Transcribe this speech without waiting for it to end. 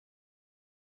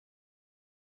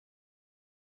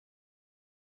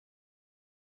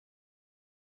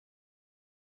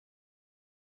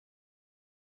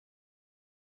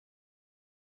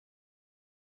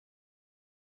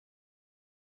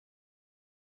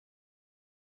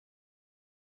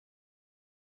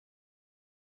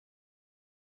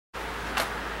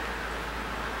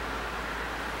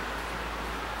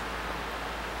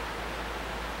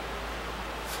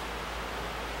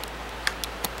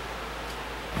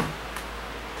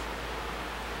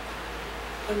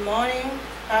Good morning.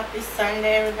 Happy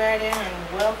Sunday, everybody, and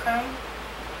welcome.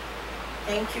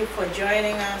 Thank you for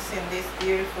joining us in this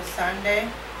beautiful Sunday.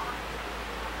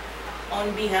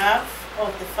 On behalf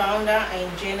of the founder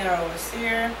and general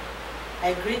overseer,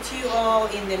 I greet you all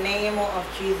in the name of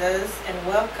Jesus and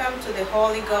welcome to the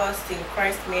Holy Ghost in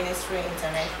Christ Ministry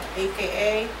International,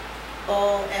 aka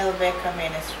Paul L. Becker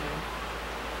Ministry.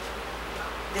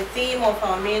 The theme of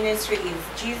our ministry is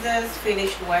Jesus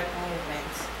Finished Work Movement.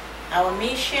 Our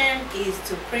mission is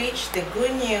to preach the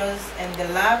good news and the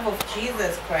love of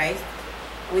Jesus Christ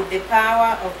with the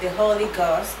power of the Holy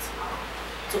Ghost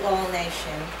to all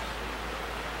nations.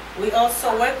 We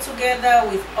also work together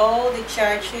with all the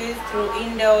churches through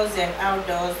indoors and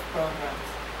outdoors programs.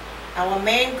 Our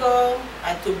main goal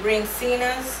is to bring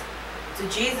sinners to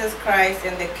Jesus Christ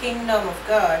and the kingdom of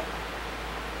God.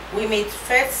 We meet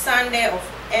first Sunday of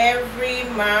every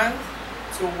month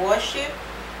to worship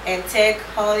and take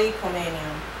Holy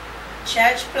Communion.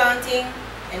 Church planting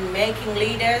and making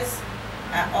leaders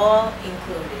are all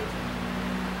included.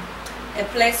 A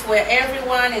place where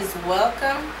everyone is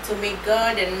welcome to meet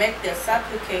God and make their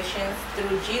supplications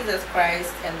through Jesus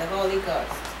Christ and the Holy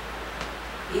Ghost.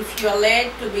 If you are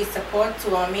led to be support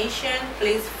to our mission,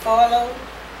 please follow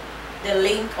the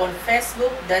link on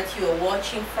Facebook that you are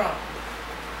watching from.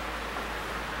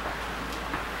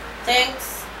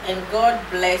 Thanks and God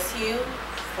bless you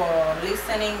for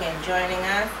listening and joining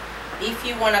us. If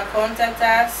you want to contact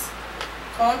us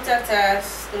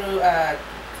through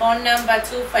phone number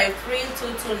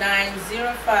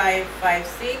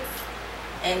 253-229-0556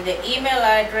 and the email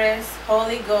address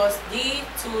holyghost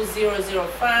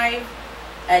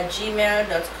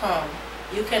d2005@gmail.com.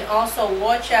 You can also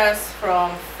watch us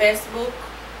from Facebook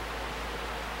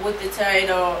with the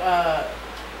title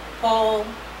Paul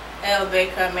L.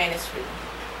 Becker Ministry.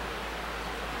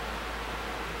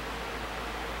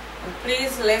 And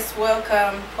please, let's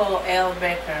welcome Paul L.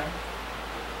 Becker.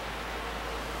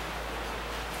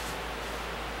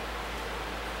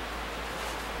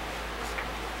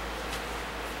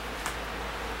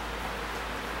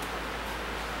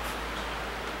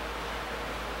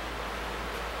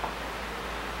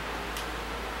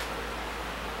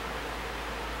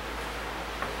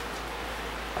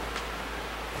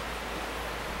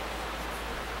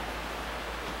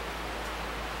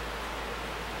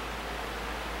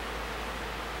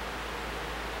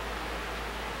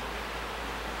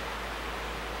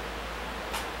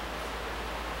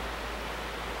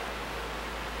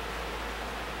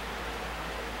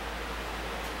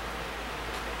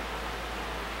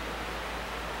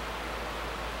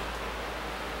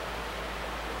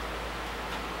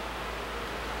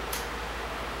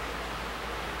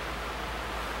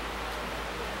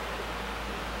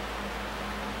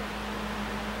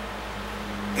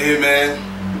 Amen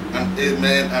and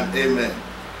amen and amen.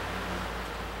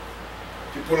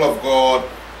 People of God,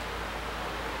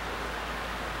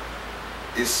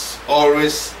 it's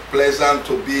always pleasant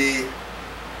to be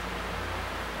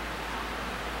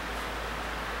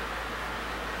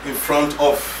in front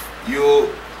of you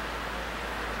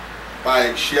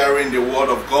by sharing the word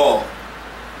of God.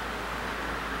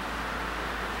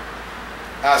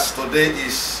 As today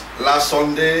is last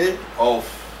Sunday of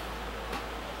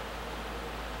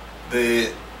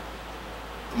the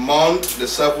month, the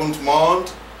 7th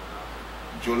month,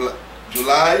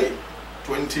 July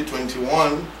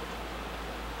 2021,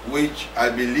 which I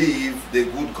believe the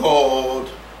good God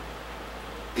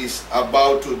is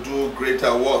about to do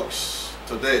greater works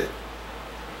today.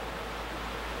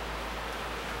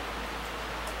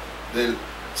 The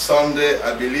Sunday,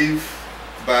 I believe,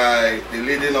 by the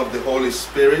leading of the Holy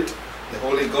Spirit, the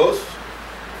Holy Ghost,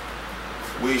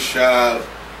 we shall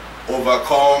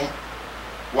overcome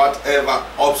whatever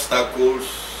obstacles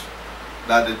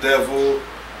that the devil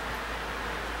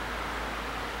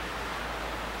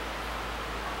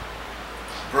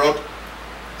brought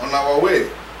on our way.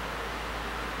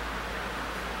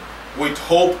 With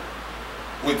hope,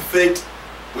 with faith,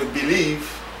 with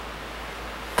belief,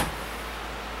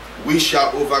 we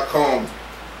shall overcome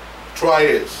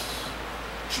trials,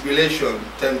 tribulation,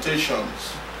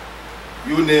 temptations,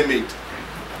 you name it.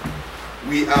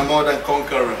 We are more than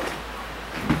conquerors.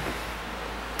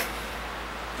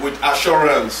 With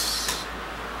assurance,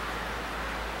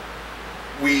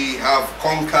 we have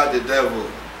conquered the devil.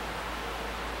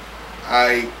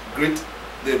 I greet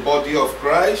the body of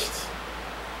Christ,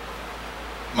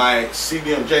 my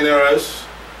senior generals,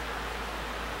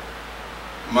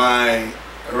 my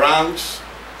ranks,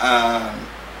 and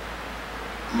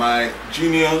my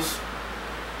juniors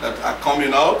that are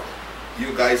coming up.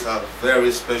 You guys are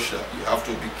very special. You have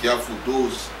to be careful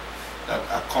those that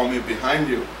are coming behind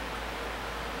you.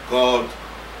 God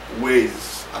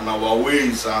ways, and our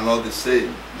ways are not the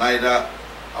same, neither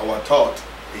our thought.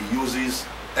 He uses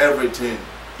everything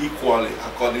equally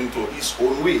according to his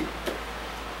own way.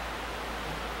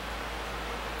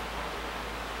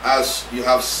 As you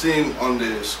have seen on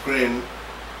the screen,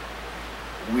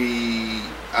 we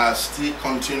are still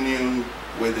continuing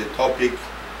with the topic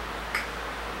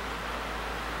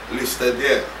listed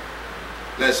there.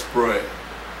 Let's pray.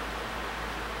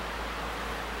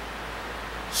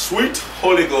 Sweet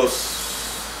Holy Ghost,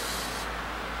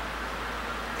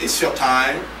 it's your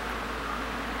time.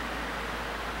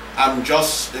 I'm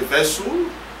just a vessel.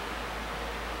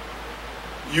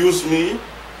 Use me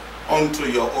unto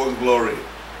your own glory.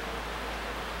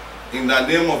 In the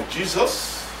name of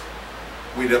Jesus,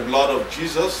 with the blood of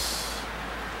Jesus,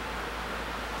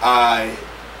 I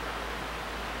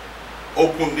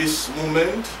open this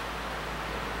moment.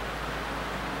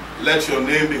 Let your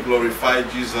name be glorified,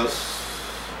 Jesus.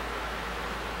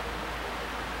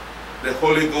 The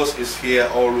Holy Ghost is here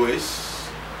always.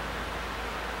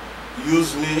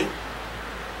 Use me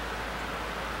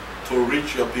to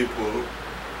reach your people.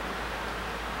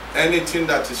 Anything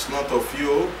that is not of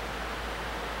you,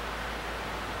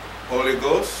 Holy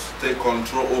Ghost, take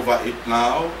control over it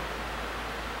now.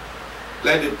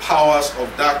 Let the powers of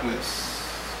darkness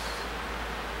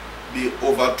be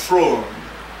overthrown.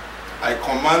 I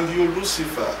command you,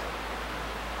 Lucifer,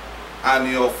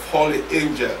 and your holy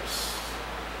angels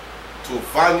to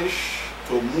vanish,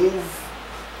 to move,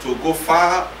 to go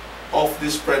far off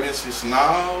these premises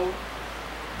now,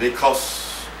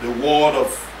 because the word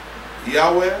of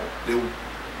Yahweh, the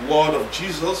word of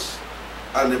Jesus,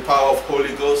 and the power of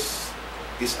Holy Ghost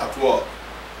is at work.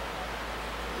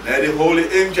 Let the holy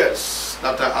angels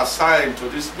that are assigned to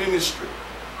this ministry,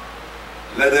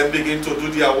 let them begin to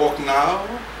do their work now.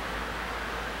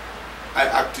 I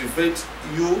activate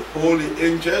you, holy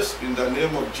angels, in the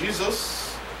name of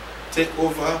Jesus. Take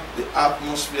over the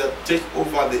atmosphere, take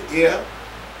over the air,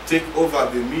 take over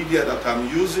the media that I'm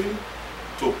using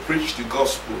to preach the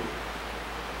gospel.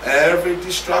 Every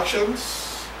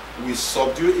distractions, we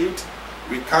subdue it,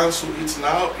 we cancel it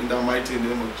now in the mighty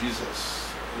name of Jesus.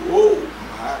 Oh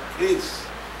my case.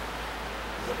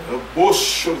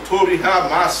 Roboshotoriha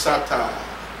masata.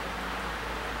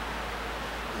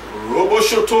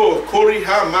 Roboshoto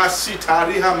koriha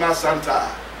masitariha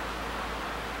masanta.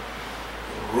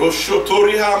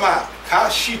 Roshotorihama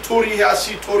kashitoriha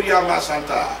sitoriha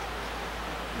masanta.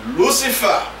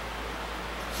 Lucifer,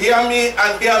 hear me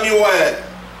and hear me well.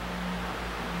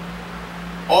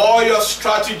 All your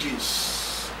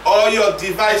strategies, all your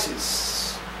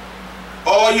devices,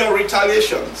 all your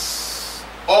retaliations,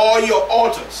 all your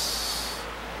altars,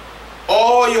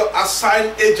 all your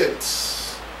assigned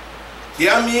agents,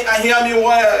 hear me and hear me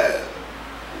well.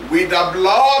 With the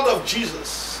blood of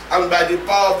Jesus and by the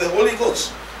power of the Holy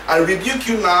Ghost, I rebuke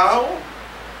you now.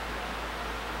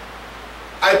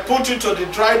 I put you to the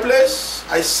dry place.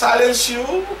 I silence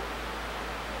you.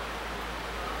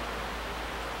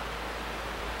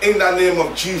 In the name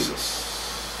of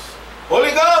Jesus.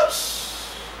 Holy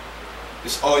Ghost,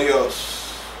 it's all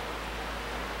yours.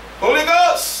 Holy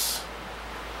Ghost,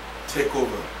 take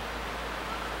over.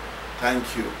 Thank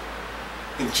you.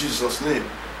 In Jesus' name,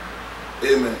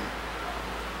 amen.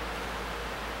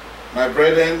 My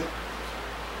brethren,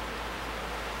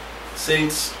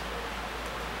 saints,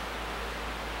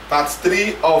 part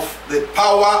 3 of the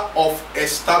power of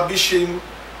establishing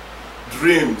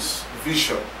dreams,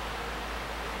 vision.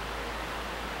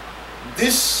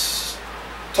 This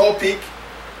topic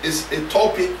is a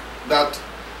topic that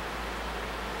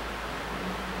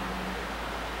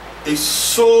is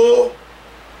so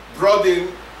broadening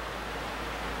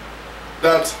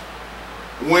that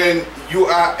when you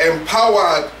are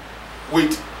empowered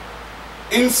with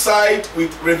insight,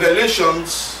 with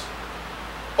revelations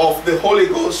of the Holy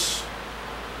Ghost,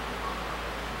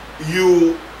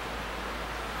 you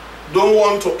don't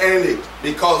want to end it,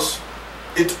 because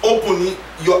it opens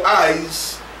your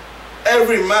eyes.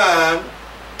 Every man,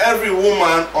 every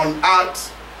woman on earth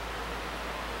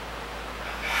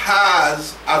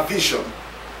has a vision.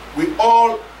 We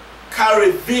all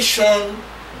carry vision,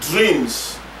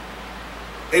 dreams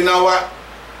in our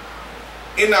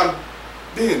inner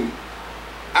being,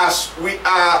 as we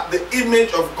are the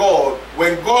image of God.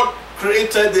 When God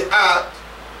created the earth,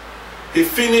 He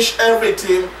finished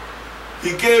everything.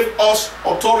 He gave us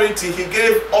authority. He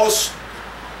gave us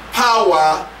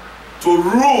power to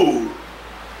rule.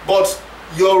 But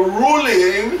your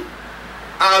ruling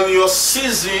and your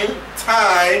season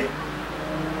time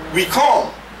will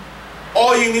come.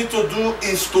 All you need to do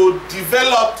is to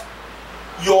develop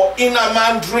your inner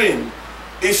man dream,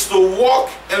 is to walk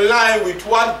in line with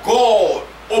what God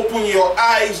opened your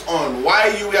eyes on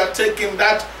while you were taking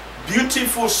that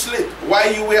beautiful sleep,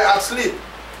 while you were asleep.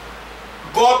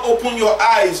 God opened your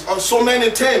eyes on so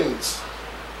many things.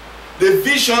 The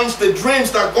visions, the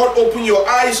dreams that God opened your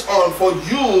eyes on for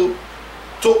you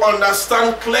to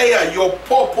understand clear your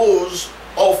purpose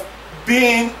of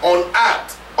being on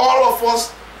earth. All of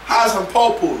us has a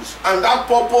purpose, and that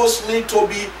purpose needs to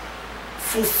be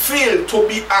fulfilled, to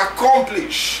be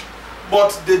accomplished.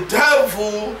 But the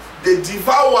devil, the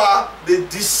devourer, the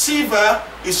deceiver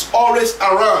is always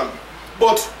around.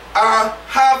 But I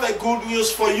have a good news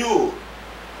for you.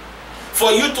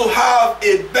 For you to have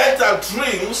a better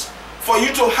dreams, for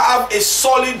you to have a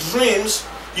solid dreams,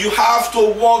 you have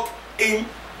to walk in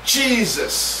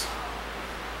Jesus.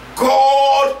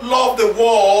 God loved the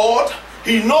world.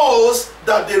 He knows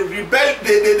that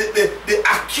the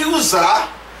accuser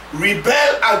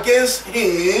rebelled against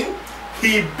him.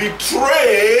 He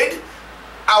betrayed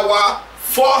our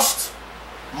first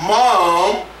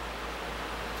mom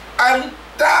and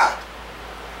dad,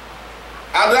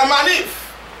 Adam and Eve.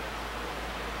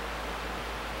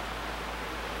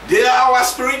 They are our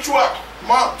spiritual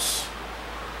moms.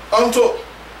 Until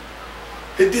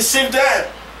he deceived them,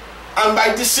 and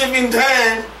by deceiving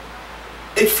them,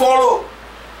 it followed.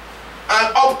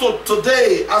 And up to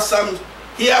today, as I'm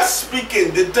here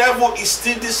speaking, the devil is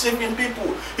still deceiving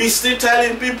people. He's still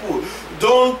telling people,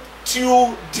 don't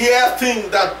you dare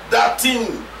think that that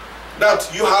thing that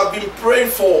you have been praying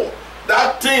for,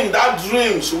 that thing, that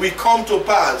dreams will come to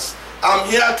pass. I'm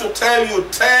here to tell you,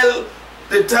 tell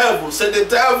the devil, say, the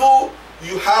devil,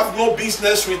 you have no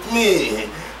business with me.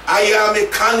 I am a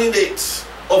candidate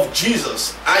of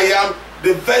Jesus. I am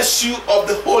the vessel of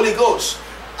the Holy Ghost.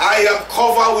 I am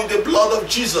covered with the blood of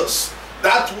Jesus.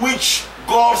 That which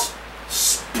God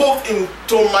spoke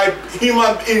into my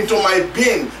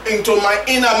being, into my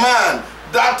inner man,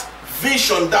 that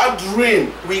vision, that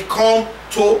dream will come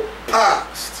to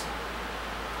pass.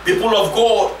 People of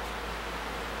God,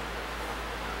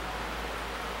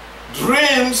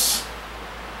 dreams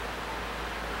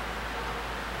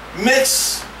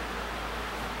makes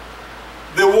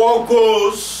the world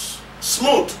goes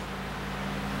smooth.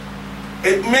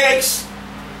 It makes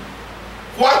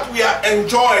what we are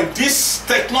enjoying, this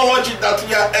technology that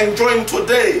we are enjoying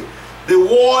today, the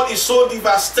world is so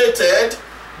devastated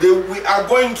that we are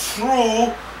going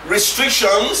through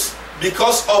restrictions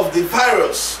because of the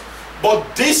virus.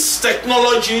 But this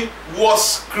technology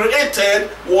was created,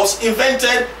 was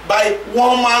invented by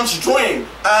one man's dream,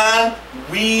 and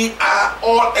we are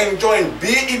all enjoying.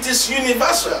 It is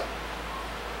universal.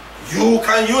 You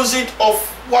can use it of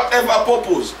whatever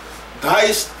purpose. That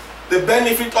is the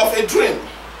benefit of a dream.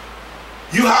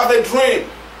 You have a dream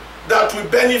that will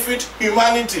benefit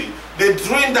humanity. The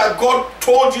dream that God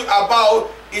told you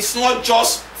about is not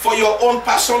just for your own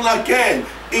personal gain.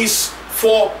 It's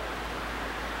for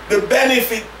the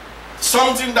benefit,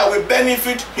 something that will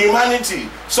benefit humanity,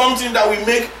 something that will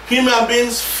make human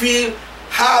beings feel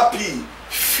happy,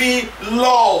 feel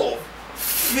love,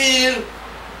 feel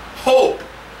hope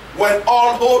when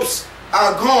all hopes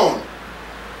are gone.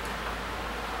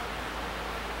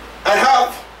 I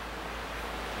have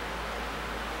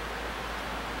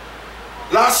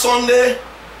last Sunday,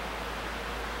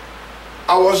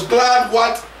 I was glad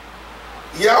what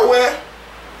Yahweh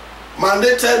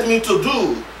mandated me to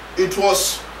do. It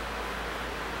was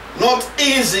not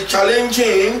easy,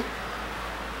 challenging,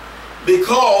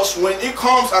 because when it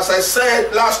comes, as I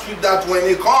said last week, that when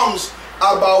it comes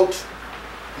about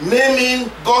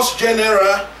naming God's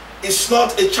general, it's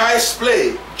not a child's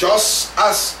play. Just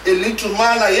as a little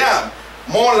man I am,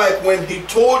 more like when he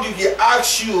told you, he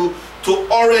asked you to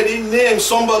already name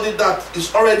somebody that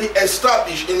is already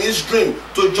established in his dream,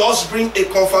 to just bring a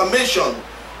confirmation.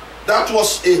 That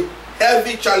was a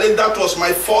heavy challenge. That was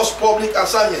my first public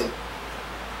assignment.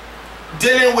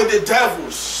 Dealing with the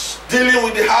devils, dealing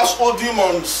with the household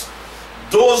demons,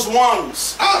 those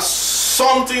ones are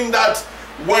something that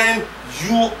when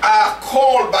you are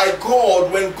called by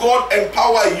God, when God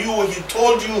empowered you, he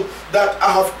told you that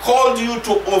I have called you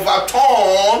to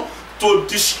overturn, to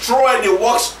destroy the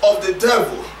works of the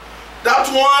devil. That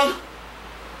one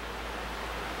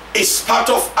is part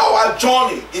of our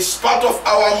journey, is part of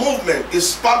our movement,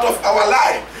 is part of our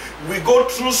life. We go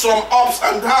through some ups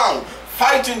and downs,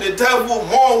 fighting the devil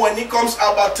more when it comes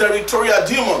about territorial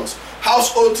demons,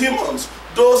 household demons.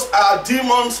 Those are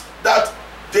demons that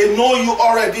they know you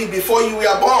already before you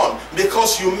were born,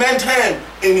 because you met them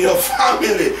in your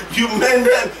family, you met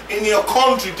them in your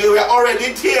country, they were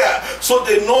already there, so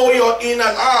they know you're in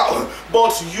and out.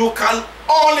 But you can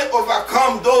only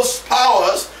overcome those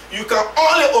powers You can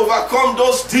only overcome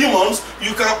those demons.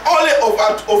 You can only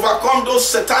overcome those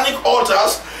satanic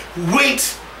altars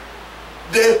with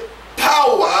the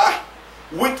power,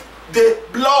 with the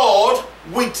blood,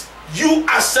 with you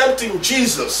accepting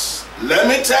Jesus. Let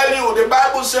me tell you, the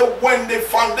Bible says when the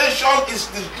foundation is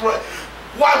destroyed,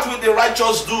 what will the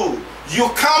righteous do? You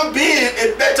can't build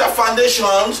a better foundation.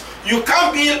 You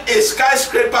can't build a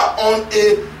skyscraper on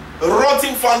a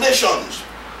rotting foundations.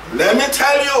 Let me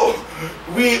tell you,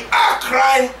 we are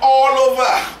crying all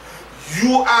over.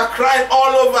 You are crying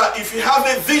all over. If you have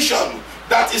a vision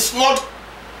that is not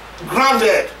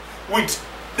grounded with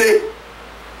the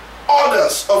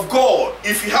orders of God,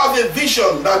 if you have a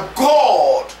vision that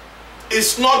God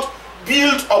is not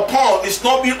built upon,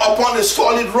 a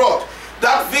solid rock,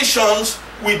 that visions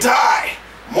will die.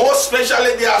 More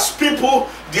especially, there's people,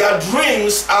 their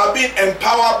dreams are being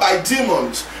empowered by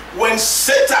demons. When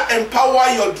Satan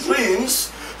empower your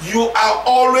dreams, you are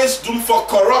always doomed for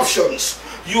corruptions.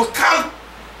 You can't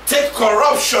take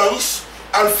corruptions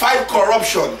and fight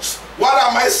corruptions. What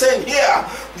am I saying here?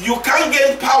 You can't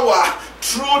gain power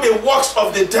through the works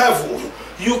of the devil.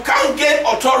 You can't gain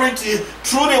authority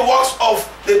through the works of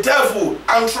the devil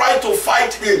and try to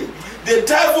fight him. The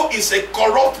devil is a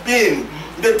corrupt being.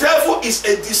 The devil is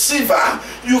a deceiver.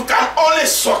 You can only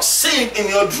succeed in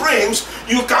your dreams.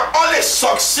 You can only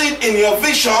succeed in your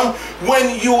vision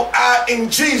when you are in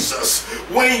Jesus.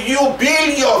 When you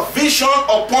build your vision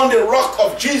upon the rock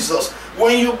of Jesus.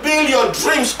 When you build your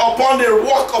dreams upon the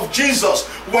rock of Jesus.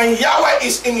 When Yahweh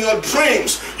is in your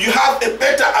dreams, you have a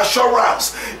better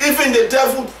assurance. Even the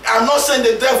devil, I'm not saying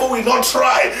the devil will not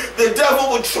try. The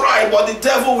devil will try, but the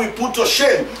devil will put to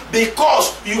shame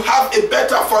because you have a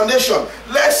better foundation.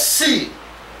 Let's see.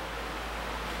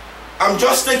 I'm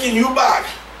just taking you back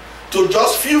to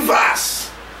just few verses.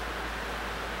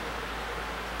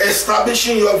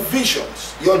 Establishing your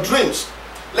visions, your dreams.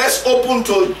 Let's open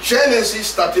to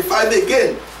Genesis 35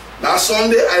 again. Last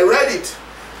Sunday I read it.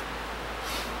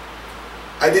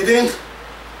 I didn't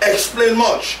explain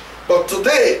much, but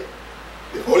today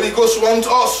the Holy Ghost wants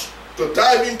us to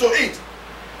dive into it.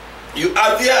 You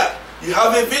are there, you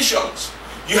have a vision,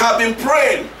 you have been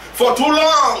praying for too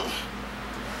long.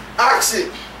 Ask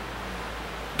it.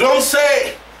 Don't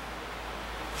say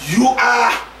you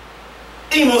are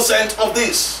innocent of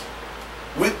this.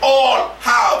 We all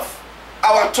have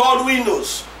our third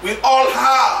windows. We all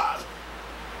have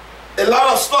a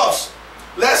lot of stuff.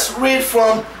 Let's read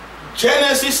from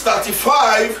Genesis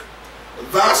 35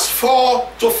 verse 4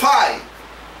 to 5.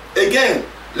 Again,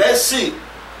 let's see.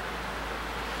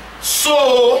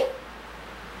 So,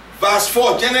 verse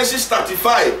 4, Genesis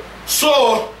 35.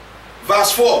 So,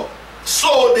 verse 4.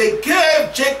 So they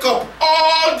gave Jacob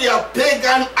all their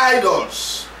pagan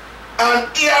idols and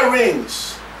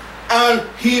earrings, and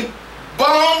he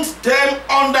bound them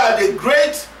under the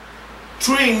great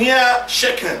tree near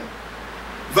Shechem.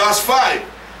 Verse 5.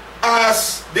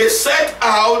 As they set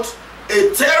out,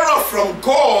 a terror from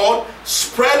God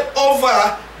spread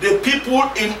over the people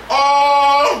in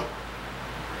all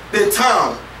the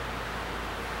town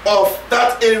of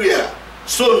that area.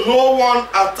 So no one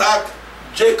attacked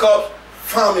Jacob's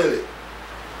family.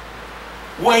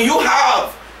 When you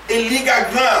have a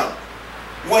legal ground,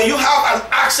 when you have an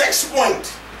access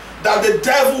point that the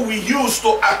devil will use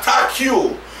to attack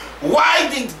you, why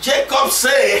did Jacob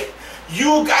say,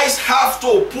 you guys have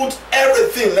to put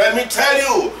everything? Let me tell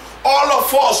you, all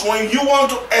of us, when you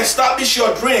want to establish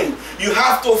your dream, you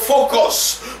have to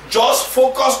focus. Just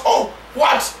focus on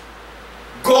what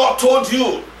God told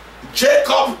you.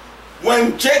 Jacob,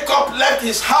 when Jacob left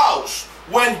his house,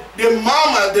 when the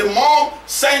mom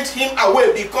sent him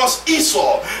away, because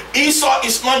Esau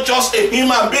is not just a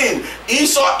human being.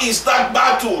 Esau is that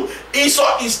battle.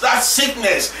 Esau is that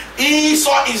sickness.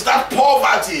 Esau is that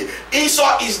poverty.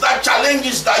 Esau is that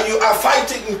challenges that you are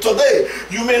fighting today.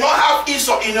 You may not have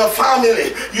Esau in your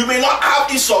family. You may not have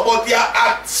Esau, but there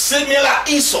are similar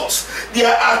Esau's.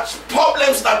 There are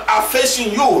problems that are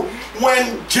facing you.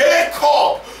 When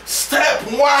Jacob stepped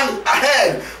one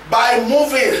ahead by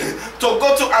moving to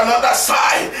go to another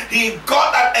side, he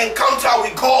got an encounter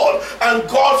with God, and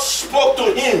God spoke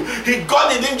to him.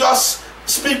 God didn't just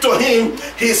speak to him,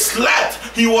 he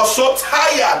slept. He was so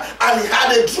tired and he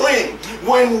had a dream.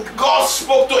 When God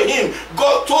spoke to him,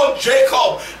 God told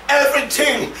Jacob,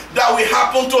 everything that will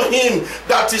happen to him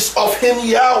that is of him,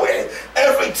 Yahweh,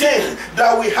 everything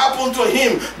that will happen to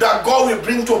him that God will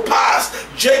bring to pass.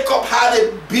 Jacob had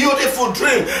a beautiful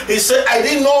dream. He said, I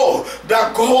didn't know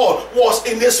that God was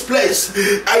in this place.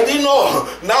 I didn't know.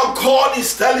 Now God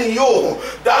is telling you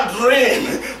that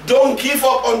dream, don't give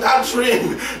up on that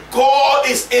dream. God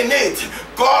is in it.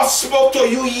 God spoke to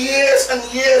you years and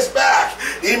years back.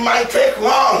 It might take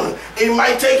long. It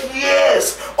might take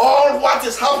years. All what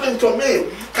is happening to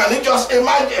me, can you just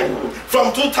imagine?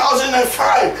 From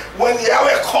 2005, when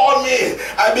Yahweh called me,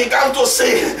 I began to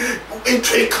say, it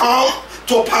will come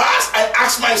to pass. I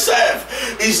asked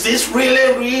myself, is this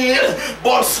really real?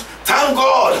 But thank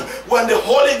God, when the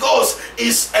Holy Ghost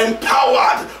is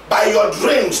empowered by your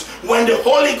dreams, when the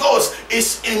Holy Ghost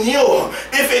is in you,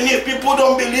 even if people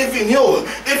don't believe in you,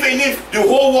 even if the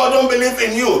whole world don't believe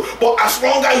in you, but as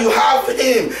long as you have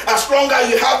him, as long as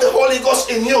you have the Holy Ghost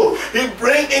in you, he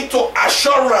brings into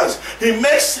assurance. He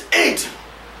makes it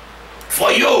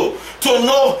for you to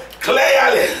know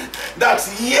clearly that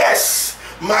yes,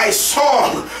 my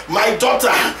son, my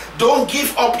daughter, don't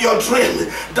give up your dream.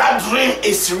 That dream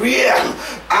is real.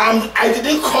 I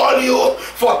didn't call you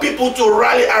for people to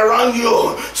rally around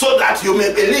you so that you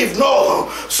may believe.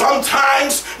 No.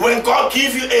 Sometimes when God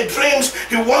gives you a dream,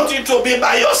 he wants you to be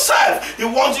by yourself. He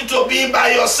wants you to be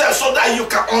by yourself so that you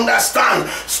can understand.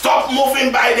 Stop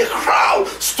moving by the crowd.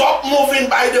 Stop moving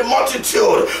by the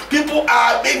multitude. People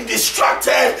are being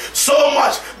distracted so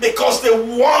much because they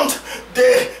want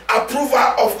the approval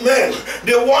of men.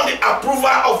 They want the approval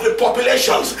of the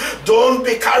populations. Don't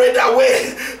be carried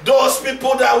away. Those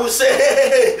people that will say,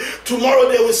 hey, tomorrow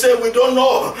they will say, we don't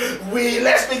know.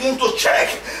 Let's begin to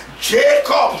check.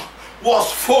 Jacob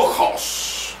was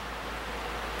focused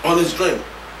on his dream.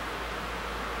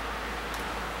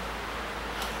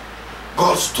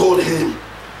 God told him,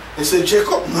 he said,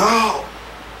 Jacob, now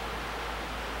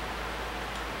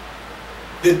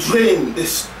the dream,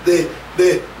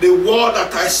 the word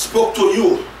that I spoke to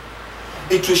you,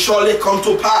 it will surely come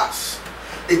to pass.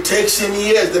 It takes him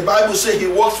years. The Bible says he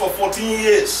worked for 14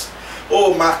 years.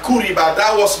 Oh, Makuriba,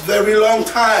 that was very long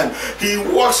time. He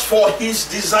works for his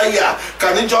desire.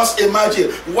 Can you just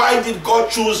imagine? Why did God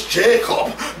choose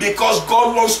Jacob? Because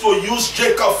God wants to use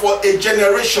Jacob for a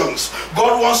generations.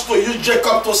 God wants to use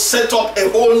Jacob to set up a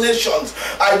whole nation.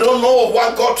 I don't know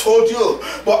what God told you,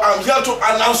 but I'm here to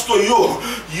announce to you,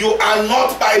 you are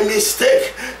not by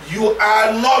mistake. You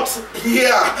are not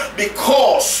here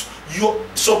because you're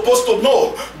supposed to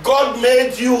know. God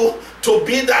made you to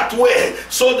be that way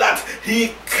so that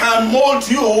he can mold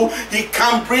you, he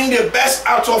can bring the best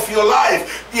out of your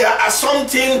life. There are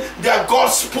something that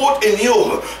God's put in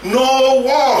you. No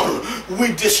one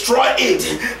will destroy it.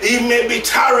 It may be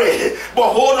tarry,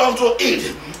 but hold on to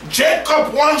it.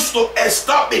 Jacob wants to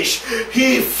establish,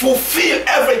 he fulfilled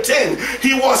everything.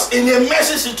 He was in a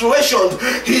messy situation.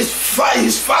 His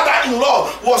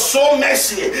father-in-law was so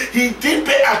messy. He didn't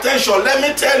pay attention. Let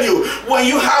me tell you, when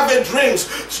you have a dream,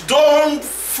 don't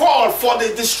fall for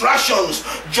the distractions.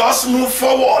 Just move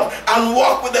forward and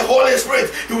walk with the Holy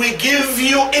Spirit. He will give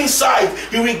you insight.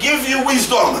 He will give you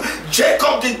wisdom.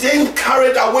 Jacob didn't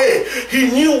carry it away.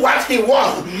 He knew what he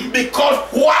wanted. Because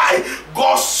why?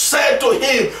 God said to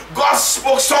him, God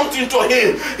spoke something to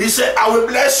him. He said, I will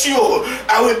bless you.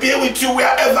 I will be with you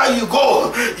wherever you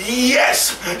go.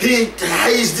 Yes,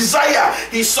 his desire.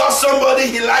 He saw somebody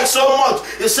he liked so much.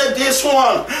 He said, this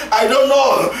one, I don't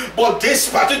know, but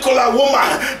this particular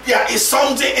woman, there is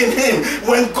something in him.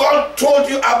 When God told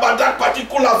you about that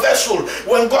particular vessel,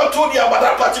 when God told you about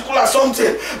that particular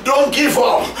something, don't give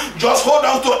up. Just hold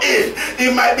on to it.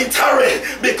 It might be tarry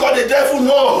because the devil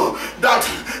knows that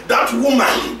that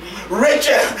woman,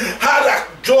 Rachel, had a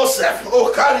Joseph.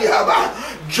 Oh, Karihaba.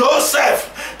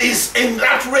 Joseph is in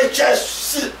that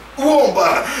Rachel's womb.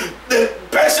 The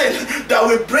person that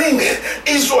will bring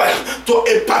Israel to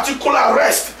a particular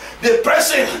rest. The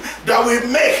person that will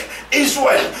make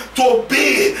Israel to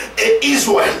be an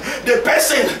Israel. The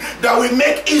person that will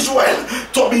make Israel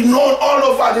to be known all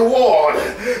over the world.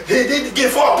 He didn't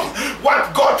give up.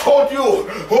 What God told you,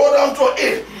 hold on to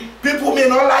it. People may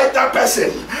not like that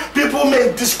person. People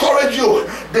may discourage you.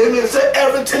 They may say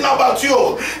everything about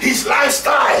you, his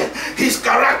lifestyle, his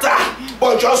character,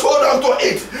 but just hold on to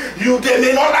it. They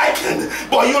may not like him,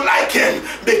 but you like him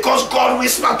because God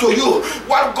whispered to you.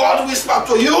 What God whispered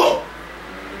to you,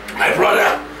 my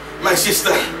brother, my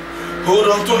sister, hold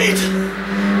on to it.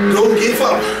 Don't give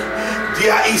up.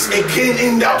 There is a king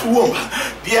in that womb.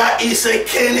 There is a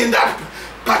king in that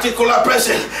particular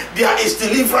person. There is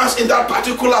deliverance in that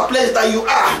particular place that you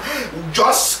are.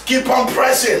 Just keep on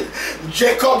pressing.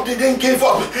 Jacob didn't give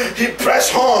up. He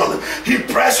pressed on. He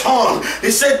pressed on.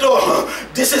 He said, oh,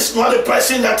 this is not the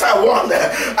person that I want.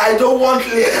 I don't want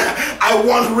Leah. I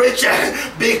want Rachel,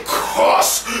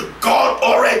 because God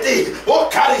already,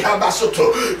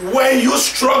 when you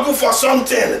struggle for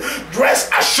something,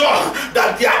 rest assured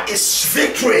that there is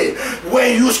victory.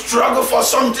 When you struggle for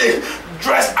something,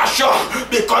 rest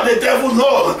assured, because the devil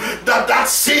knows that that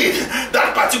seed,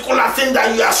 that particular thing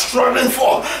that you are struggling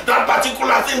for, that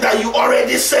particular thing that you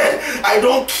already said, I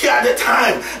don't care the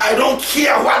time, I don't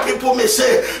care what people may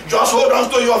say, just hold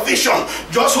on to your vision,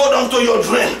 just hold on to your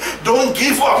dream. Don't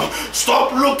give up.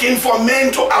 Stop looking for men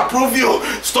to approve you.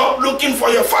 Stop looking for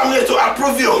your family to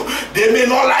approve you. They may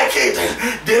not like it,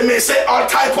 they may say all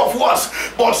type of words,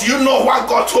 but you know what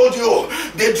God told you.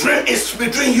 The dream is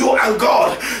between you and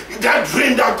God. That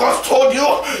dream that God told you,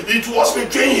 it was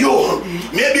between you.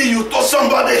 Maybe you told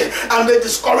somebody and they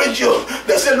discourage you.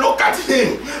 They say, look at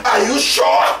him. Are you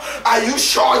sure? Are you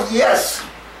sure? Yes.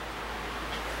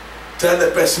 Tell the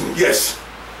person, yes,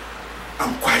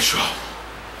 I'm quite sure.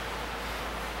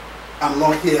 I'm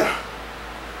not here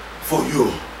for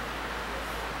you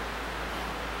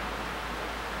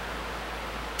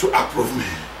to approve me.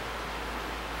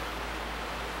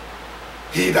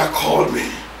 He that called me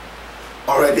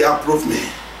already approved me.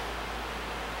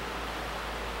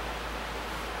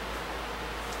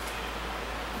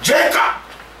 Jacob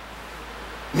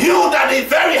knew that the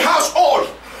very household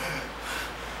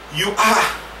you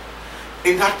are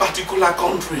in that particular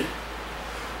country,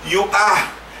 you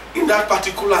are in that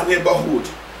particular neighborhood,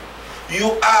 you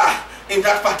are in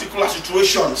that particular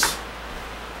situations,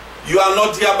 you are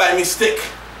not there by mistake.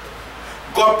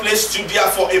 God placed you there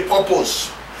for a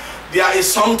purpose. There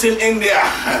is something in there.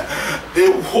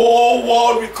 The whole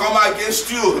world will come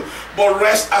against you, but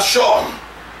rest assured,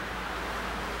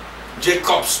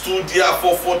 Jacob stood there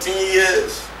for 14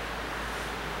 years.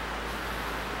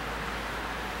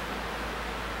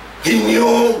 He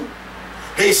knew,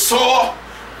 he saw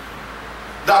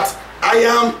that I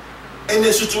am in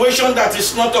a situation that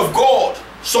is not of God.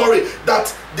 Sorry,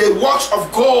 that the works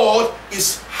of God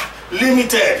is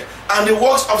limited and the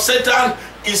works of Satan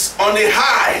is on a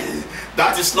high.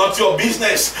 That is not your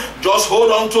business. Just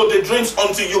hold on to the dreams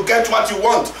until you get what you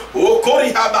want.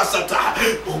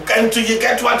 Until you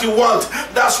get what you want.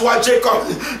 That's why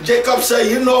Jacob said,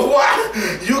 you know what?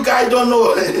 You guys don't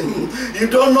know. You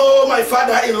don't know my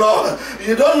father-in-law.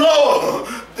 You don't know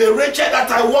the Rachel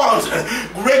that I want.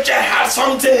 Rachel has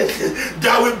something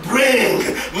that will bring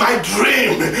my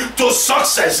dream to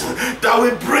success, that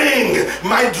will bring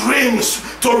my dreams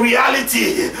to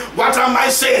reality. What am I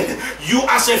saying? You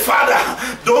as a father,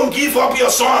 don't give up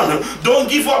your son. Don't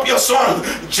give up your son.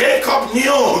 Jacob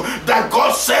knew that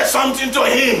God said something to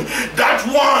him. That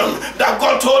one that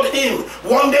God told him,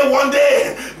 one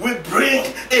day will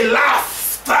bring a laugh.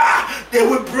 They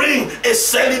will bring a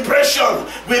celebration,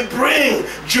 will bring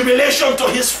jubilation to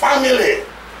his family.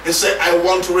 He said, I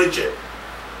want Rachel.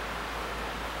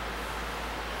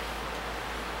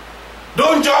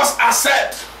 Don't just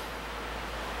accept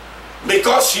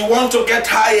because you want to get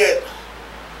hired.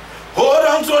 Hold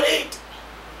on to it.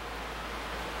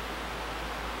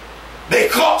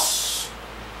 Because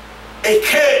it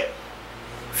came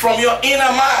from your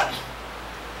inner man.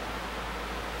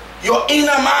 Your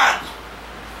inner man.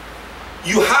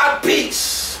 You had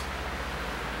peace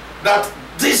that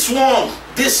this one,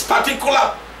 this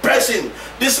particular person,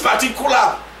 this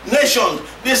particular nation,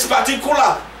 this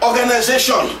particular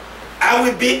organization, I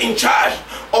will be in charge,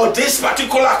 or this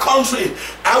particular country,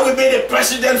 I will be the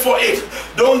president for it.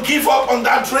 Don't give up on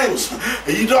that dreams.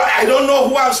 I don't know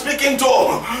who I'm speaking to.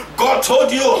 God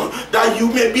told you that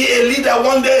you may be a leader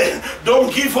one day.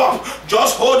 Don't give up.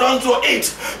 Just hold on to it.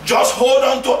 Just hold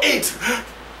on to it.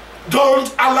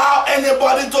 Don't allow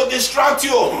anybody to distract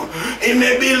you. It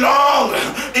may be long,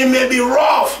 it may be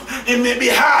rough, it may be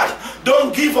hard.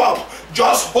 Don't give up.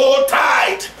 Just hold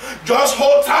tight. Just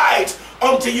hold tight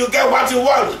until you get what you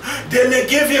want. They may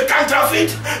give you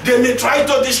counterfeit. They may try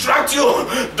to distract you.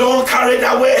 Don't carry it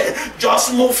away.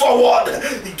 Just move forward.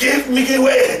 Give me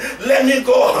away. Let me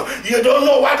go. You don't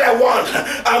know what I want.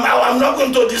 I'm not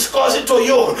going to discuss it to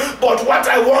you. But what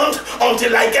I want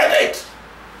until I get it.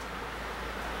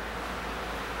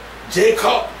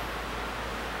 Jacob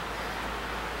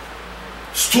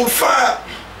stood firm.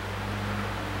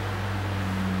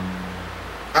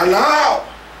 And now,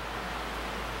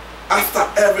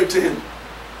 after everything,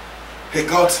 he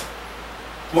got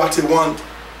what he wanted.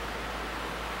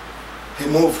 He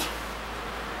moved.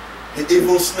 The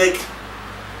evil snake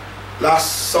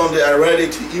Last Sunday I read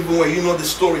it. Even when you know the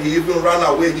story, he even ran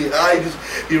away. He hid.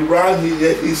 He ran.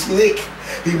 He sneaked.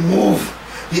 He moved.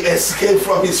 He escaped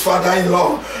from his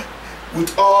father-in-law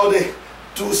with all the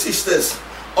 2 sisters,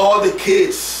 all the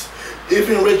kids.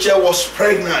 Even Rachel was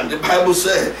pregnant. The Bible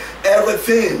said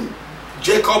everything.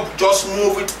 Jacob just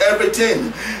moved with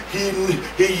everything.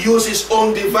 He used his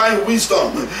own divine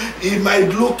wisdom. It might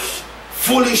look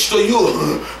foolish to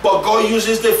you, but God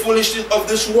uses the foolishness of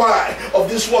this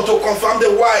world to confirm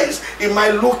the wise. It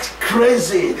might look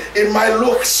crazy, it might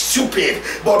look stupid,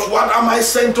 but what am I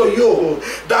saying to you?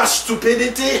 That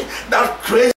stupidity, that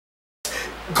crazy,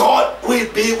 God will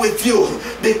be with you,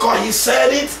 because he said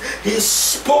it, he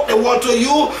spoke the word to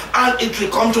you, and it will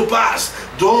come to pass.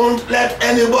 Don't let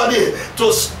anybody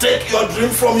to take your dream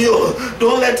from you.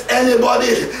 Don't let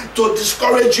anybody to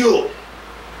discourage you.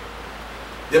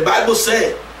 The Bible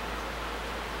said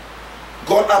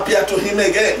God appeared to him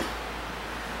again.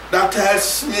 That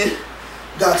tells me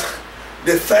that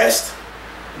the first,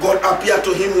 God appeared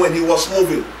to him when he was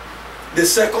moving. The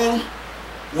second,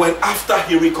 when after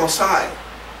he reconciled.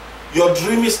 Your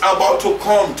dream is about to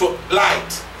come to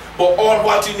light, but all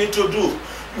what you need to do,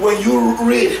 when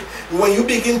you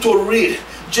begin to read,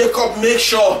 Jacob made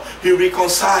sure he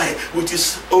reconciled with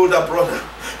his older brother.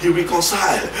 He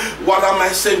reconciled. What am I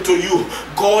saying to you?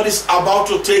 God is about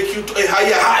to take you to a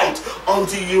higher height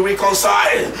until you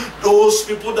reconcile. Those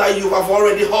people that you have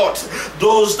already hurt,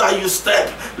 those that you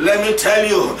step, let me tell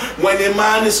you, when a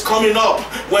man is coming up,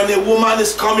 when a woman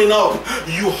is coming up,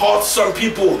 you hurt some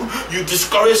people, you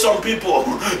discourage some people.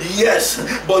 Yes,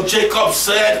 but Jacob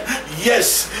said,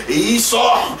 yes,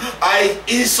 Esau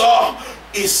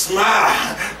is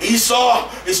mad. Esau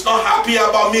is not happy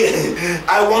about me.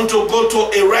 I want to go to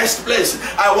a rest place.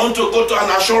 I want to go to an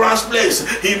assurance place.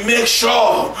 He makes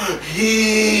sure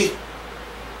he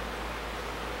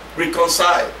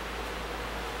reconciled.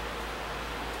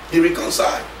 He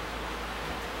reconciled.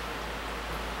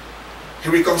 He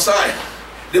reconciled.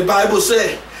 The Bible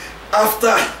says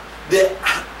after they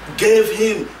gave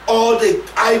him all the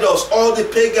idols, all the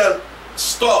pagan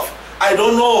stuff, I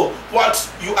don't know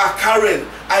what you are carrying.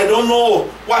 I don't know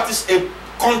what is a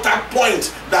contact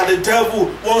point that the devil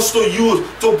wants to use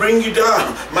to bring you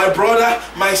down. My brother,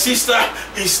 my sister,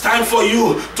 it's time for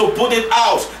you to put it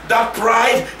out. That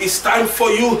pride, it's time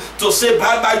for you to say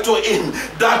bye-bye to him.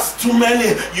 That's too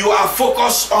many. You are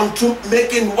focused on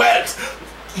making wealth,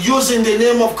 using the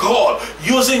name of God,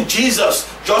 using Jesus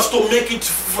just to make it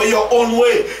for your own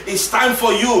way. It's time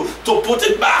for you to put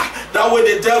it back. That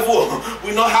way the devil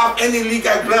will not have any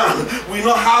legal ground, will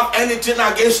not have anything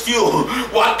against you.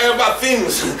 Whatever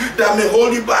things that may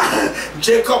hold you back,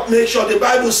 Jacob made sure. The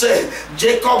Bible said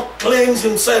Jacob cleansed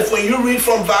himself. When you read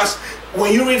from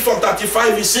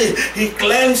 35, you see he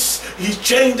cleansed, he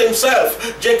changed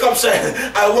himself. Jacob said,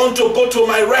 I want to go to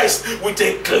my rest with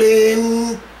a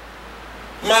clean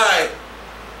mind.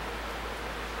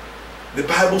 The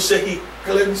Bible says he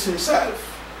cleansed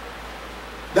himself.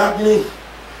 That means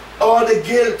all the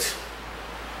guilt,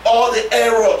 all the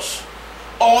errors,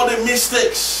 all the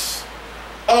mistakes,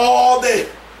 all the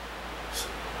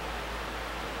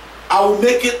I will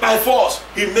make it by force.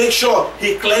 He makes sure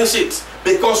he cleanses it.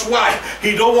 Because why?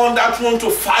 He don't want that one to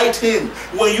fight him.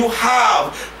 When you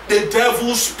have the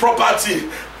devil's property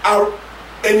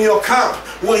in your camp,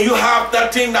 when you have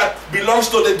that thing that belongs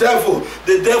to the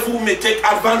devil may take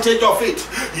advantage of it.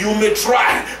 You may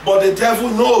try, but the devil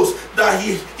knows that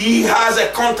he has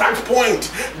a contact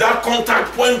point. That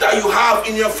contact point that you have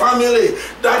in your family,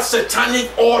 that satanic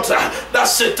altar, that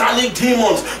satanic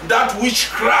demons, that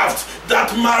witchcraft,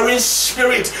 that marine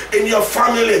spirit in your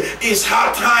family, is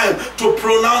hard time to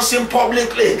pronounce him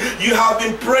publicly. You have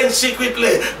been praying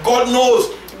secretly. God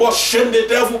knows. But shame the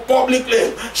devil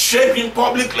publicly. Shame him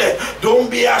publicly. Don't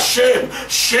be ashamed.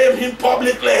 Shame him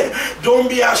publicly. Don't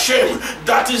be ashamed.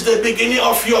 That is the beginning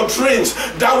of your dreams.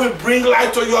 That will bring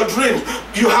light to your dream.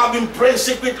 You have been praying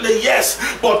secretly, yes.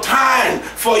 But time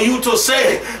for you to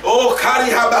say, oh,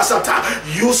 Kari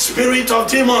Habasata, you spirit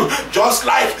of demon, just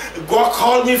like God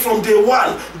called me from day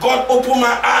one. God opened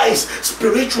my eyes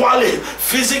spiritually,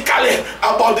 physically,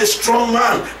 about the strong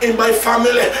man in my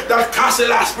family that cast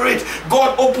a spirit.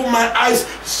 God opened my eyes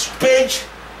page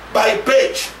by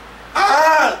page,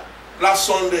 and last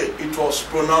Sunday it was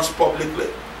pronounced publicly.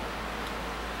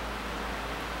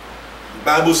 The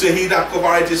Bible says, he that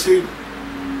covereth his sin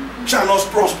shall not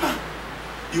prosper.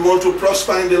 You want to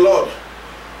prosper in the Lord,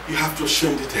 you have to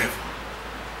shame the devil.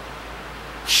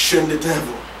 Shame the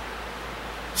devil.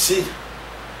 See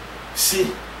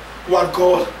what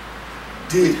God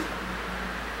did.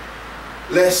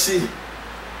 Let's see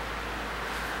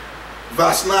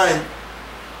verse 9.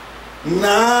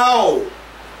 Now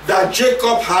that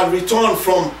Jacob had returned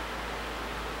from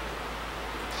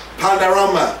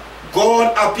Padarama,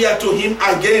 God appeared to him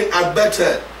again at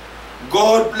Bethel.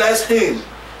 God blessed him,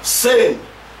 saying,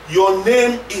 your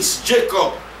name is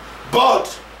Jacob,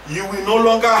 but you will no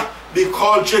longer be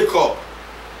called Jacob.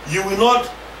 You will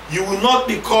not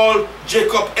be called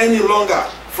Jacob any longer.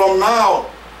 From now,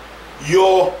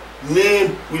 your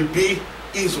name will be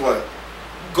Israel.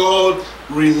 God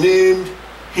renamed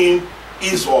him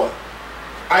Israel.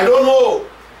 I don't know.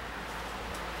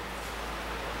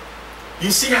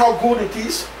 You see how good it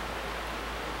is?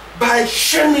 By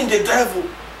shaming the devil.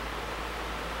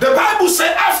 The Bible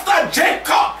said after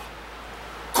Jacob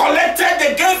collected,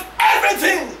 they gave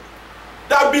everything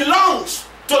that belongs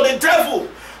to the devil.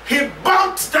 He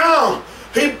bumped down,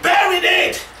 he buried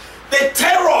it. The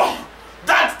terror,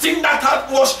 that thing that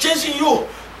was chasing you,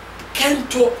 came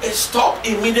to a stop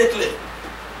immediately.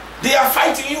 They are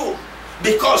fighting you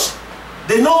because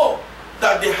they know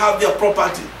that they have their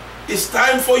property. It's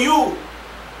time for you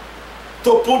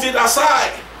to put it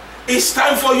aside. It's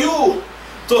time for you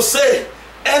to say,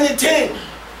 anything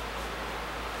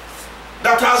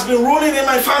that has been ruling in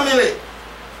my family,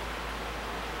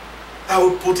 I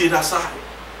will put it aside.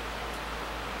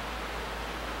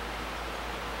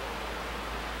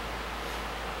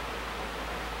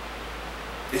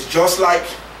 It's just like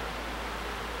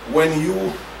when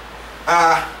you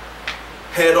are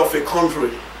head of a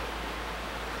country,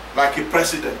 like a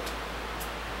president.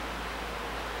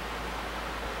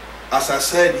 As I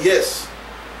said, yes,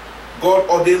 God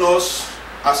ordained us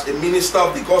as a minister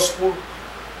of the gospel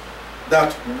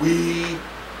that we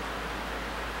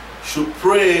should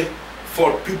pray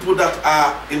for people that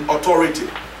are in authority.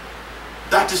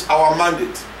 That is our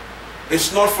mandate.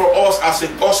 It's not for us as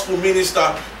a gospel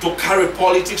minister to carry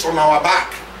politics on our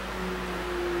back.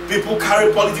 People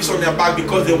carry politics on their back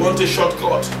because they want a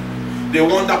shortcut. They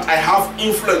want that I have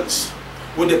influence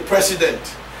with the president.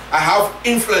 I have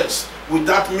influence with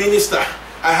that minister.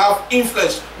 I have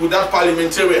influence with that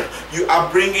parliamentarian. You are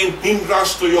bringing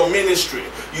hindrance to your ministry.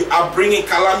 You are bringing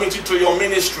calamity to your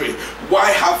ministry.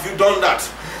 Why have you done that?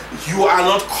 You are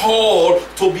not called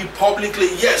to be publicly.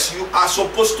 Yes, you are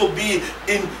supposed to be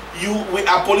in. We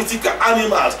are political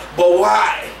animals. But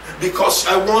why? Because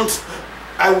I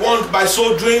want by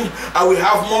so doing, I will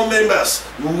have more members.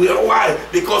 Why?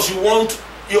 Because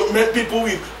you make people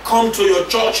will come to your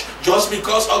church just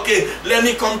because, okay, let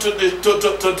me come to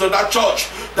that church.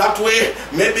 That way,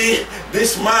 maybe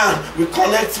this man will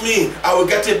connect me. I will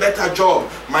get a better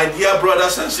job. My dear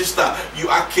brothers and sisters, you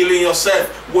are killing yourself.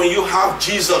 When you have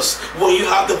Jesus, when you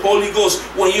have the Holy Ghost,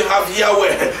 when you have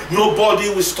Yahweh, nobody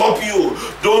will stop you.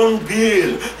 Don't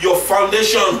build your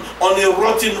foundation on a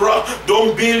rotten rock.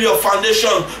 Don't build your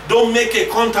foundation. Don't make a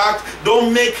contact.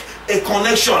 Don't make a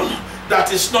connection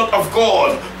that is not of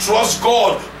God. Trust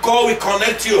God. God will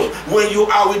connect you. When you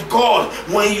are with God,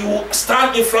 when you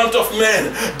stand in front of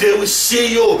men, they will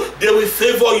see you, they will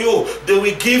favor you, they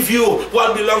will give you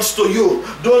what belongs to you.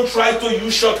 Don't try to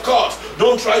use shortcuts.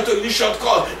 Don't try to use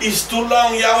shortcuts. It's too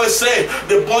long. Yahweh say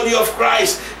the body of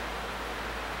Christ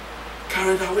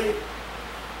carried away,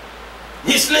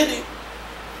 misleading.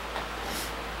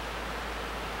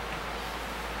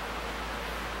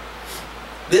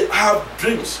 They have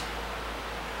dreams.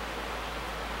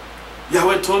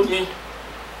 Yahweh told me,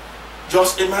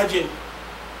 just imagine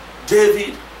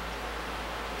David,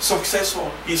 successful,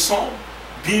 his son,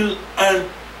 build a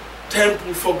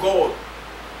temple for God.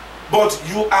 But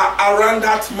you are around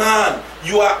that man.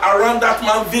 You are around that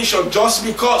man's vision just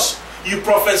because you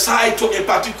prophesied to a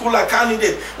particular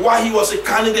candidate. While he was a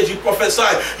candidate, you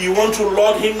prophesied. You want to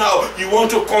lord him now. You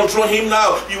want to control him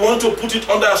now. You want to put it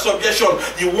under subjection.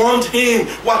 You want him,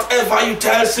 whatever you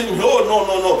tell him. No, no,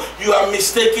 no, no. You are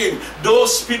mistaken.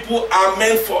 Those people are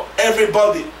meant for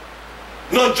everybody,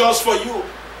 not just for you.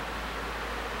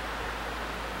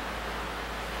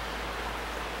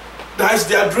 That is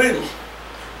their dream.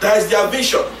 That is their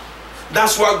vision.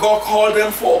 That's what God called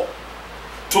them for.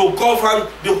 To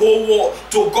govern the whole world,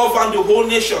 to govern the whole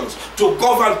nations, to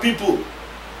govern people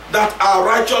that are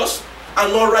righteous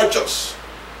and not righteous.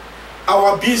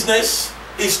 Our business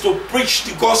is to preach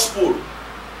the gospel.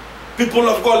 People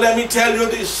of God, let me tell you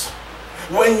this.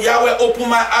 When Yahweh opened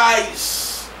my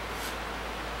eyes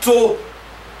to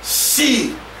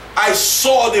see, I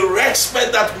saw the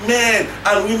respect that men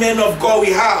and women of God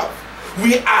we have.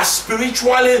 We are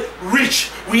spiritually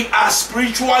rich. We are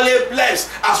spiritually blessed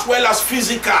as well as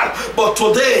physical. But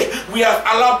today we have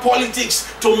allowed politics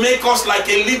to make us like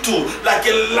a little, like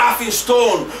a laughing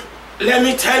stone. Let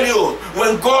me tell you,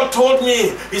 when God told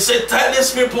me, he said, tell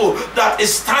these people that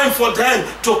it's time for them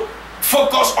to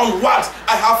focus on what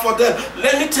I have for them.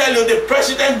 Let me tell you, the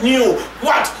president knew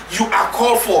what you are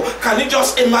called for. Can you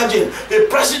just imagine a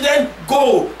president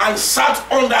go and sat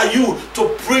under you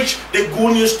to preach the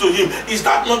good news to him? Is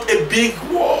that not a big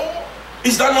war?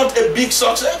 Is that not a big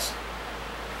success?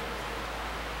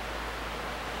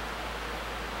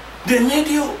 They need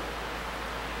you.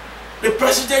 The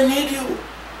president needs you.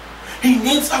 He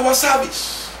needs our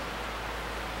service.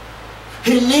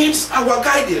 He needs our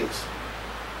guidance.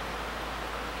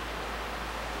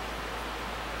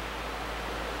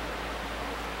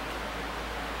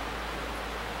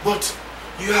 But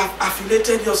you have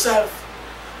affiliated yourself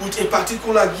with a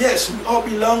particular, yes, we all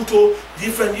belong to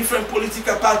different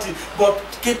political party, but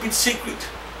keep it secret.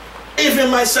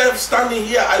 Even myself standing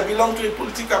here, I belong to a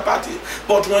political party.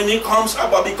 But when it comes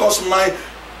about, because my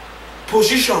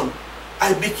position,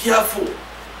 I be careful.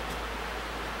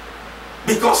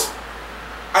 Because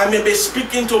I may be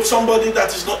speaking to somebody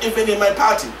that is not even in my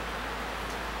party.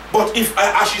 But if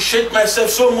I associate myself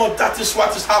so much, that is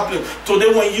what is happening.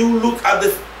 Today when you look at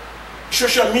the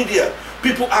social media,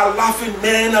 people are laughing,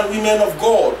 men and women of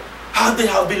God, how they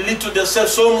have believed to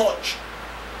themselves so much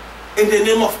in the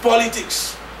name of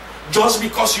politics. Just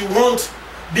because you want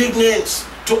big names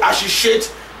to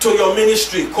associate to your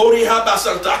ministry. Kori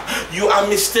Habasanta, you are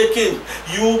mistaken.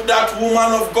 You, that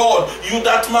woman of God, you,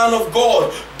 that man of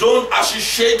God, don't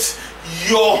associate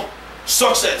your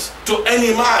success to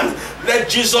any man. Let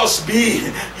Jesus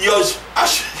be your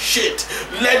associate.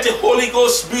 Let the Holy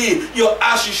Ghost be your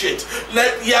associate.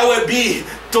 Let Yahweh be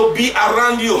to be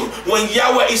around you. When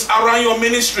Yahweh is around your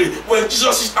ministry, when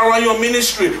Jesus is around your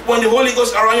ministry, when the Holy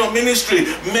Ghost is around your ministry,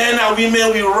 men and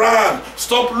women will run.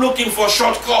 Stop looking for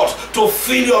shortcuts to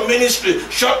fill your ministry.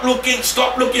 Stop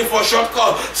looking for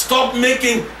shortcuts. Stop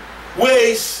making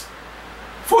ways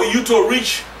for you to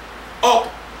reach up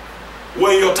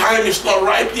when your time is not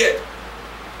ripe yet.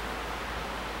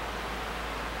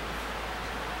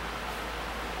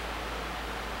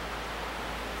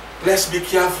 Let's be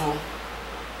careful.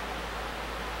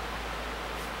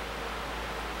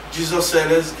 Jesus said,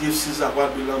 let's give Caesar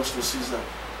what belongs to Caesar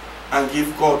and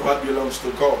give God what belongs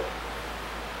to God.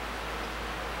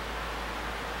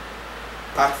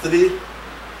 Part 3,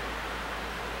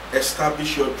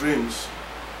 establish your dreams.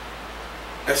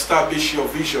 Establish your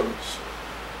visions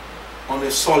on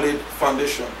a solid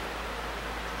foundation.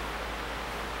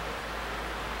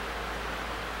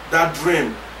 That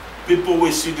dream, people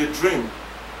will see the dream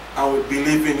and will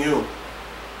believe in you.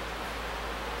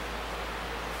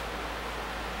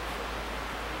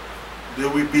 They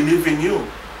will believe in you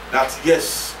that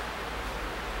yes,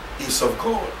 is of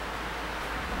God.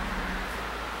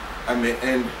 I may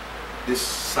end this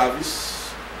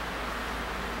service.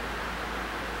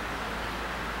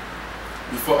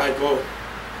 Before I go,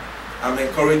 I'm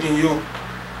encouraging you.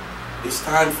 It's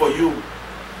time for you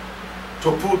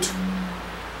to put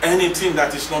anything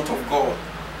that is not of God,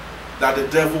 that the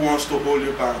devil wants to hold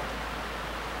you back.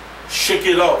 Shake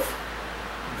it off,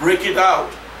 break it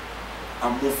out,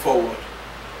 and move forward.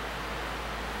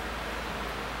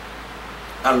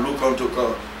 And look unto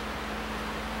God.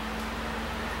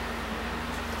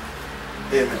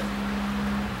 Amen.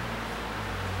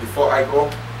 Before I go,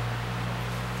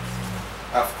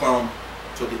 I've come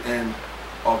to the end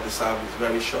of the service,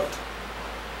 very short.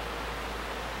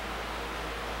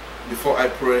 Before I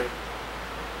pray,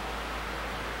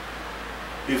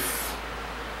 if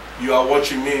you are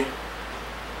watching me,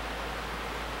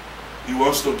 you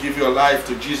want to give your life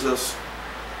to Jesus,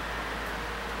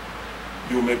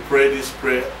 you may pray this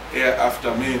prayer here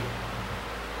after me.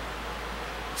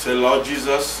 Say, Lord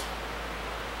Jesus,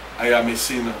 I am a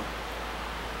sinner.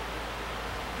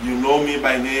 You know me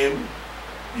by name.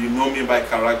 You know me by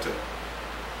character.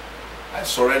 I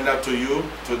surrender to you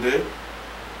today.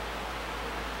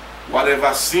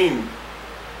 Whatever sin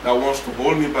that wants to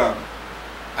hold me back,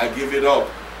 I give it up.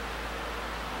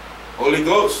 Holy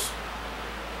Ghost,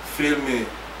 fill me.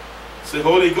 Say,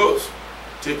 Holy Ghost,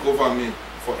 take over me.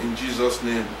 For in Jesus'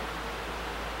 name,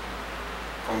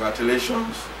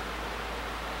 congratulations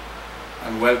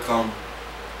and welcome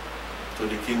to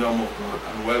the kingdom of God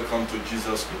and welcome to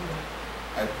Jesus' kingdom.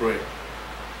 I pray.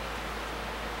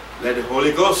 Let the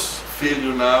Holy Ghost fill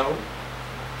you now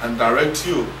and direct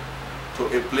you to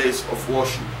a place of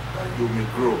worship that you may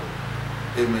grow.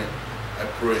 Amen. I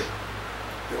pray.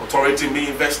 The authority be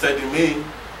invested in me.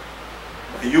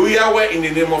 You, Yahweh, in the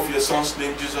name of your Son's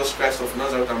name, Jesus Christ of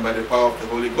Nazareth, and by the power of the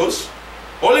Holy Ghost.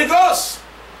 Holy Ghost!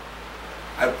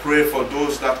 I pray for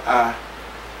those that are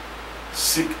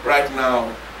sick right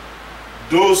now.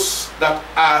 Those that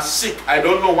are sick. I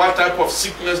don't know what type of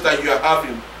sickness that you are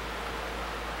having.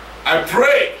 I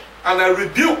pray and I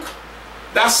rebuke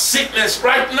that sickness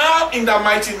right now in the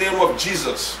mighty name of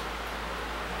Jesus.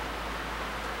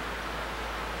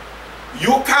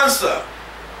 You cancer,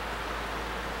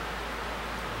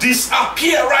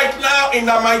 disappear right now in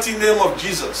the mighty name of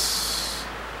Jesus.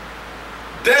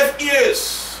 Deaf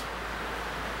ears,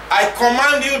 I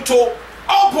command you to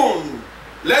open.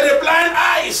 Let the blind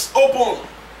eyes open.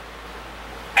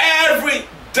 Every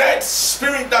dead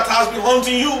spirit that has been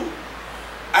haunting you,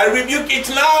 I rebuke it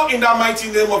now in the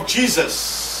mighty name of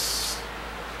Jesus.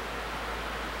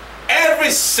 Every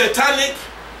satanic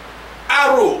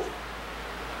arrow,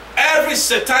 every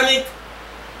satanic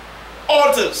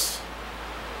altars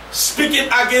speaking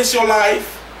against your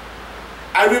life,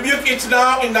 I rebuke it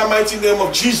now in the mighty name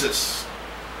of Jesus.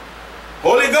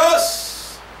 Holy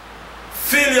Ghost,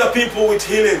 fill your people with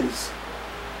healings.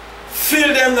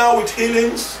 Fill them now with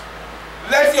healings.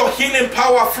 Let your healing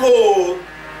power flow.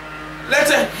 Let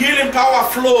the healing power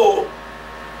flow.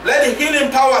 Let the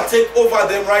healing power take over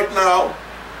them right now.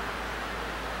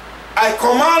 I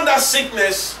command that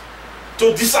sickness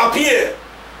to disappear.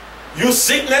 You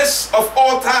sickness of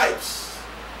all types.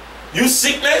 You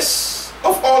sickness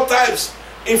of all types.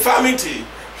 Infirmity.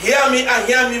 Hear me and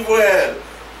hear me well.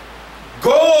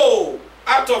 Go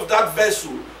out of that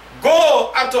vessel.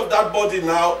 Go out of that body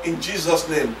now in Jesus'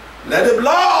 name. Let the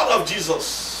blood of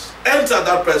Jesus enter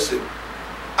that person.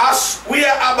 As we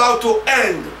are about to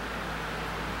end,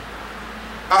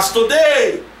 as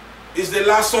today is the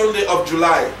last Sunday of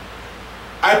July,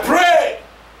 I pray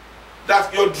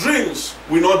that your dreams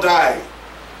will not die.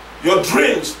 Your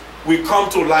dreams will come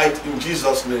to light in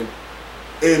Jesus' name.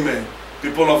 Amen.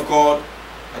 People of God,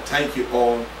 I thank you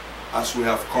all as we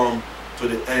have come to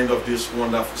the end of this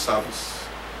wonderful service.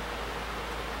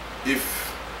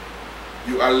 If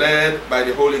you are led by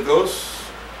the Holy Ghost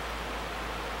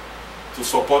to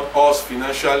support us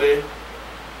financially,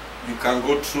 you can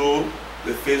go through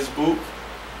the Facebook.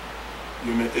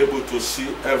 You may be able to see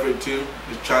everything,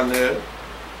 the channel.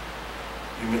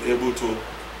 You may be able to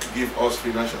give us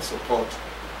financial support.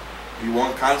 If you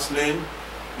want counseling,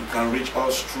 you can reach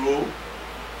us through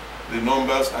the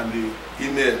numbers and the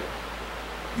email.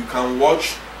 You can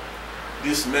watch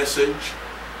this message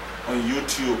on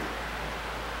YouTube.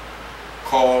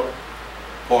 Call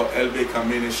Paul L. Baker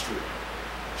Ministry.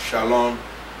 Shalom.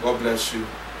 God bless you.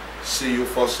 See you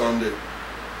for Sunday.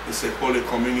 It's a Holy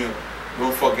Communion.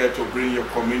 Don't forget to bring your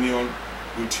communion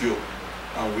with you,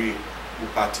 and we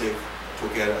will partake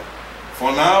together.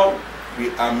 For now, we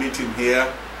are meeting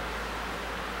here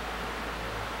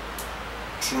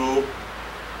through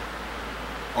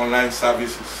online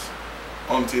services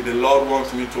until the Lord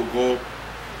wants me to go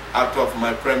out of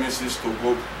my premises to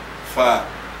go far,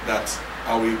 that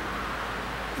I will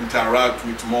interact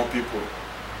with more people.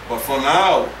 But for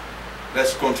now,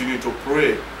 let's continue to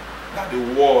pray that the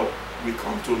world will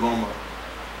come to normal,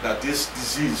 that this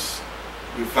disease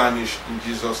will vanish in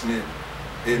Jesus' name.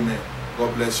 Amen.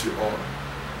 God bless you all.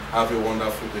 Have a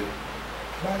wonderful day.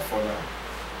 Bye for now.